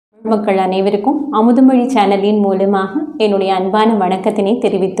மக்கள் அனைவருக்கும் அமுதமொழி சேனலின் மூலமாக என்னுடைய அன்பான வணக்கத்தினை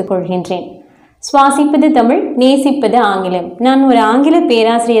தெரிவித்துக் கொள்கின்றேன். சுவாசிப்பது தமிழ், நேசிப்பது ஆங்கிலம். நான் ஒரு ஆங்கில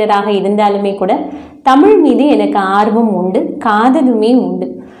பேராசிரியராக இருந்தாலுமே கூட தமிழ் மீது எனக்கு ஆர்வம் உண்டு, காதலுமே உண்டு.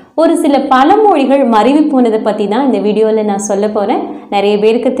 ஒரு சில பழமொழிகள் மறைவு போனதை பற்றி தான் இந்த வீடியோவில் நான் சொல்ல போகிறேன். நிறைய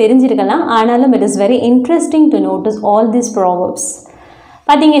பேருக்கு தெரிஞ்சிருக்கலாம், ஆனாலும் it is very interesting to notice all these Proverbs.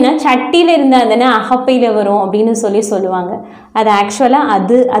 பார்த்தீங்கன்னா சட்டியில் இருந்தால் தானே அகப்பையில் வரும் அப்படின்னு சொல்லுவாங்க. அது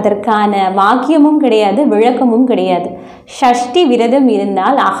ஆக்சுவலாக அதற்கான வாக்கியமும் கிடையாது, விளக்கமும் கிடையாது. ஷஷ்டி விரதம்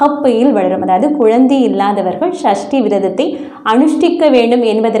இருந்தால் அகப்பையில் வளரும். அதாவது குழந்தை இல்லாதவர்கள் ஷஷ்டி விரதத்தை அனுஷ்டிக்க வேண்டும்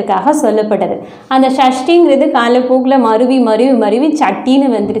என்பதற்காக சொல்லப்பட்டது. அந்த ஷஷ்டிங்கிறது காலப்போக்கில் மருவி சட்டின்னு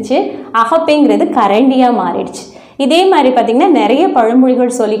வந்துருச்சு. அகப்பைங்கிறது கரண்டியாக மாறிடுச்சு. இதே மாதிரி பார்த்திங்கன்னா நிறைய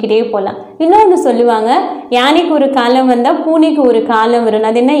பழமொழிகள் சொல்லிக்கிட்டே போகலாம். இன்னொன்று சொல்லுவாங்க, யானைக்கு ஒரு காலம் வந்தால் பூனைக்கு ஒரு காலம் வரும்.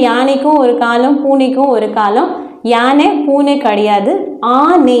 அது என்ன, யானைக்கும் ஒரு காலம், பூனைக்கும் ஒரு காலம். யானை பூனை கிடையாது.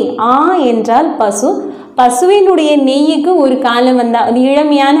 நெய், என்றால் பசு. பசுவினுடைய நெய்யுக்கு ஒரு காலம் வந்தால்,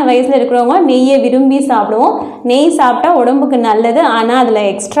 இளமையான வயசில் இருக்கிறவங்க நெய்யை விரும்பி சாப்பிடுவோம். நெய் சாப்பிட்டா உடம்புக்கு நல்லது, ஆனால் அதில்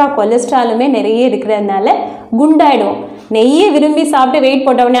எக்ஸ்ட்ரா கொலஸ்ட்ராலுமே நிறைய இருக்கிறதுனால குண்டாயிடுவோம். நெய்யை விரும்பி சாப்பிட்டு வெயிட்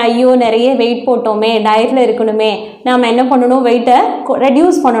போட்டோடனே ஐயோ நிறைய வெயிட் போட்டோமே, டயட்டில் இருக்கணுமே, நாம் என்ன பண்ணணும், வெயிட்டை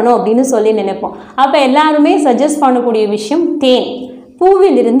ரெடியூஸ் பண்ணணும் அப்படின்னு சொல்லி நினைப்போம். அப்போ எல்லாருமே சஜஸ்ட் பண்ணக்கூடிய விஷயம் தேன்.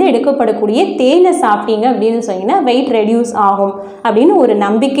 பூவிலிருந்து எடுக்கப்படக்கூடிய தேனை சாப்பிட்டீங்க அப்படின்னு சொன்னீங்கன்னா வெயிட் ரெடியூஸ் ஆகும் அப்படின்னு ஒரு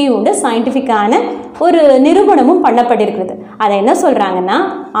நம்பிக்கை உண்டு. சயின்டிஃபிக்கான ஒரு நிரூபணமும் பண்ணப்பட்டிருக்கிறது. அதை என்ன சொல்கிறாங்கன்னா,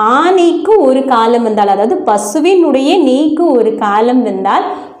 ஆணைக்கு ஒரு காலம் வந்தால், அதாவது பசுவினுடைய நெய்க்கு ஒரு காலம் வந்தால்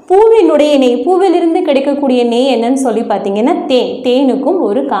பூவினுடைய நெய், பூவிலிருந்து கிடைக்கக்கூடிய நெய் என்னன்னு சொல்லி பார்த்தீங்கன்னா தேனுக்கும்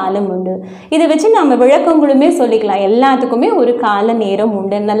ஒரு காலம் உண்டு. இதை வச்சு நம்ம விளக்கங்களுமே சொல்லிக்கலாம். எல்லாத்துக்குமே ஒரு கால நேரம்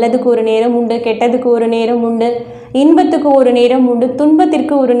உண்டு. நல்லதுக்கு ஒரு நேரம் உண்டு, கெட்டதுக்கு ஒரு நேரம் உண்டு, இன்பத்துக்கு ஒரு நேரம் உண்டு,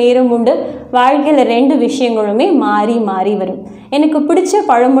 துன்பத்திற்கு ஒரு நேரம் உண்டு. வாழ்க்கையில் ரெண்டு விஷயங்களுமே மாறி வரும். எனக்கு பிடிச்ச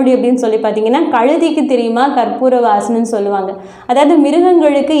பழமொழி அப்படின்னு சொல்லி பார்த்தீங்கன்னா, கழுதைக்கு தெரியுமா கற்பூர வாசனைன்னு சொல்லுவாங்க. அதாவது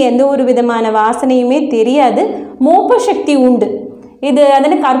மிருகங்களுக்கு எந்த ஒரு விதமான வாசனையுமே தெரியாது, மோப்ப சக்தி உண்டு. இது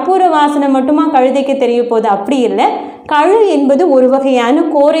அதில் கற்பூர வாசனை மட்டுமா கழுதைக்கு தெரிய போகுது? அப்படி இல்லை. கழு என்பது ஒரு வகையான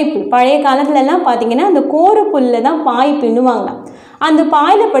கோரைப்புல். பழைய காலத்துலலாம் பார்த்தீங்கன்னா அந்த கோரைப்புல்ல தான் பாய் பின்னுவாங்களாம். அந்த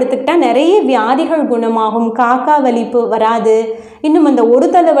பாயில் படுத்துக்கிட்டா நிறைய வியாதிகள் குணமாகும், காக்கா வலிப்பு வராது, இன்னும் அந்த ஒரு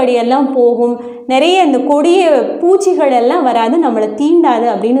தலைவடியெல்லாம் போகும், நிறைய அந்த கொடிய பூச்சிகள் எல்லாம் வராது, நம்மளை தீண்டாது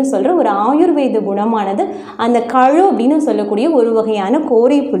அப்படின்னு சொல்கிற ஒரு ஆயுர்வேத குணமானது அந்த கழு அப்படின்னு சொல்லக்கூடிய ஒரு வகையான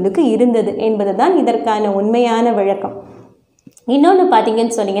கோரைப்புல்லுக்கு இருந்தது என்பது தான் இதற்கான உண்மையான விளக்கம். இன்னொன்று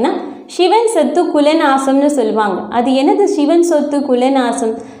பார்த்தீங்கன்னு சொன்னீங்கன்னா, சிவன் சொத்து குலநாசம்னு சொல்லுவாங்க. அது என்னது சிவன் சொத்து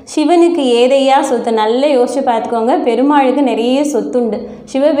குலநாசம்? சிவனுக்கு ஏதையா சொத்து? நல்லா யோசிச்சு பார்த்துக்கோங்க. பெருமாளுக்கு நிறைய சொத்துண்டு,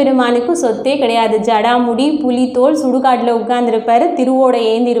 சிவபெருமானுக்கு சொத்தே கிடையாது. ஜடாமுடி, புலித்தோல், சுடுகாட்டில் உட்கார்ந்துருப்பார், திருவோட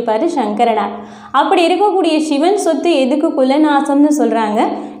ஏந்திருப்பார் சங்கரனார். அப்படி இருக்கக்கூடிய சிவன் சொத்து எதுக்கு குலநாசம்னு சொல்கிறாங்க?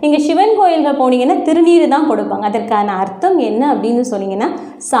 இங்கே சிவன் கோயில்கள் போனீங்கன்னா திருநீர் தான் கொடுப்பாங்க. அதற்கான அர்த்தம் என்ன அப்படின்னு சொன்னீங்கன்னா,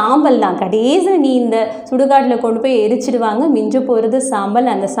 சாம்பல் தான். கடைசியில் நீ இந்த சுடுகாட்டில் கொண்டு போய் எரிச்சிடுவாங்க, மிஞ்ச போகிறது சாம்பல்.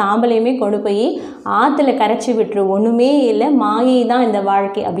 அந்த சாம்பலையுமே கொண்டு போய் ஆற்றுல கரைச்சி விட்டுரு, ஒன்றுமே இல்லை, மாயை தான் இந்த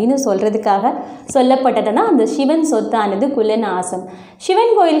வாழ்க்கை அப்படின்னு சொல்கிறதுக்காக சொல்லப்பட்டது தான் அந்த சிவன் சொத்தானது குலநாசம்.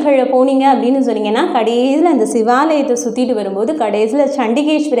 சிவன் கோயில்களில் போனீங்க அப்படின்னு சொன்னீங்கன்னா, கடைசியில் அந்த சிவாலயத்தை சுற்றிட்டு வரும்போது கடைசியில்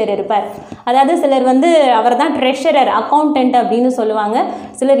சண்டிகேஸ்வரர் இருப்பார். அதாவது சிலர் அவர் தான் ட்ரெஷரர், அக்கௌண்டன்ட் அப்படின்னு சொல்லுவாங்க.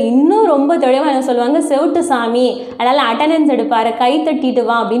 சிலர் இன்னும் ரொம்ப தெளிவாக என்ன சொல்லுவாங்க, செவுட்டு சாமி, அதனால் அட்டண்டன்ஸ் எடுப்பார், கை தட்டிட்டு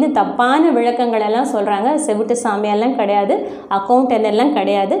வா அப்படின்னு தப்பான விளக்கங்கள் எல்லாம் சொல்கிறாங்க. செவுட்டு சாமியெல்லாம் கிடையாது, அக்கௌண்டன்ட் எல்லாம்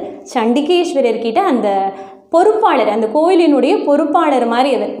கிடையாது. சண்டிகேஸ்வரர்கிட்ட அந்த பொறுப்பாளர், அந்த கோயிலினுடைய பொறுப்பாளர் மாதிரி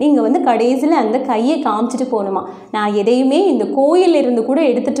அவர். நீங்கள் கடைசியில் அந்த கையை காமிச்சிட்டு போகணுமா, நான் எதையுமே இந்த கோயிலிருந்து கூட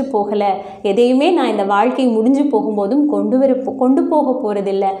எடுத்துகிட்டு போகலை, எதையுமே நான் இந்த வாழ்க்கை முடிஞ்சு போகும்போதும் கொண்டு போக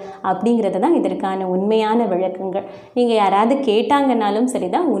போகிறதில்லை அப்படிங்கிறது தான் இதற்கான உண்மையான விளக்கங்கள். நீங்கள் யாராவது கேட்டாங்கன்னாலும்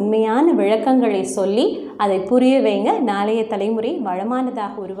சரிதான், உண்மையான விளக்கங்களை சொல்லி அதை புரிய வைங்க. நாளைய தலைமுறை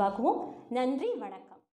வளமானதாக உருவாக்குவோம். நன்றி, வணக்கம்.